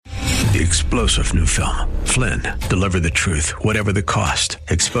The explosive new film, Flynn, Deliver the Truth, Whatever the Cost,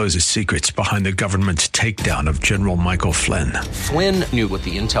 exposes secrets behind the government's takedown of General Michael Flynn. Flynn knew what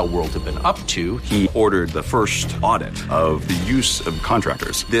the intel world had been up to. He ordered the first audit of the use of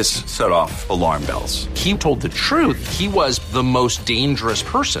contractors. This set off alarm bells. He told the truth. He was the most dangerous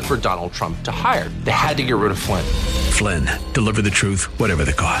person for Donald Trump to hire. They had to get rid of Flynn. Flynn, Deliver the Truth, Whatever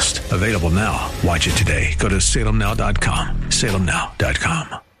the Cost. Available now. Watch it today. Go to salemnow.com.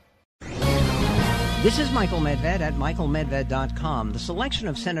 salemnow.com. This is Michael Medved at michaelmedved.com. The selection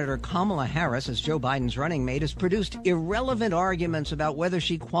of Senator Kamala Harris as Joe Biden's running mate has produced irrelevant arguments about whether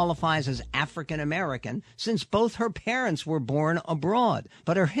she qualifies as African American, since both her parents were born abroad.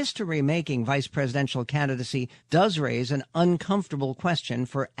 But her history-making vice presidential candidacy does raise an uncomfortable question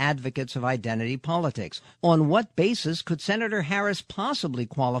for advocates of identity politics. On what basis could Senator Harris possibly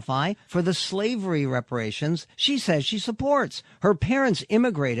qualify for the slavery reparations she says she supports? Her parents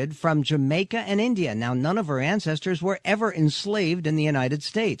immigrated from Jamaica and India. Now, none of her ancestors were ever enslaved in the United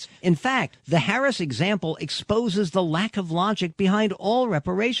States. In fact, the Harris example exposes the lack of logic behind all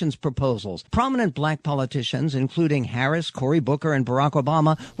reparations proposals. Prominent black politicians, including Harris, Cory Booker, and Barack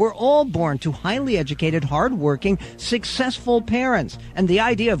Obama, were all born to highly educated, hardworking, successful parents. And the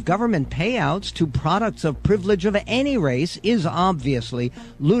idea of government payouts to products of privilege of any race is obviously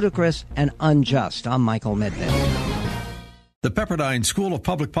ludicrous and unjust. I'm Michael Medved. The Pepperdine School of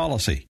Public Policy.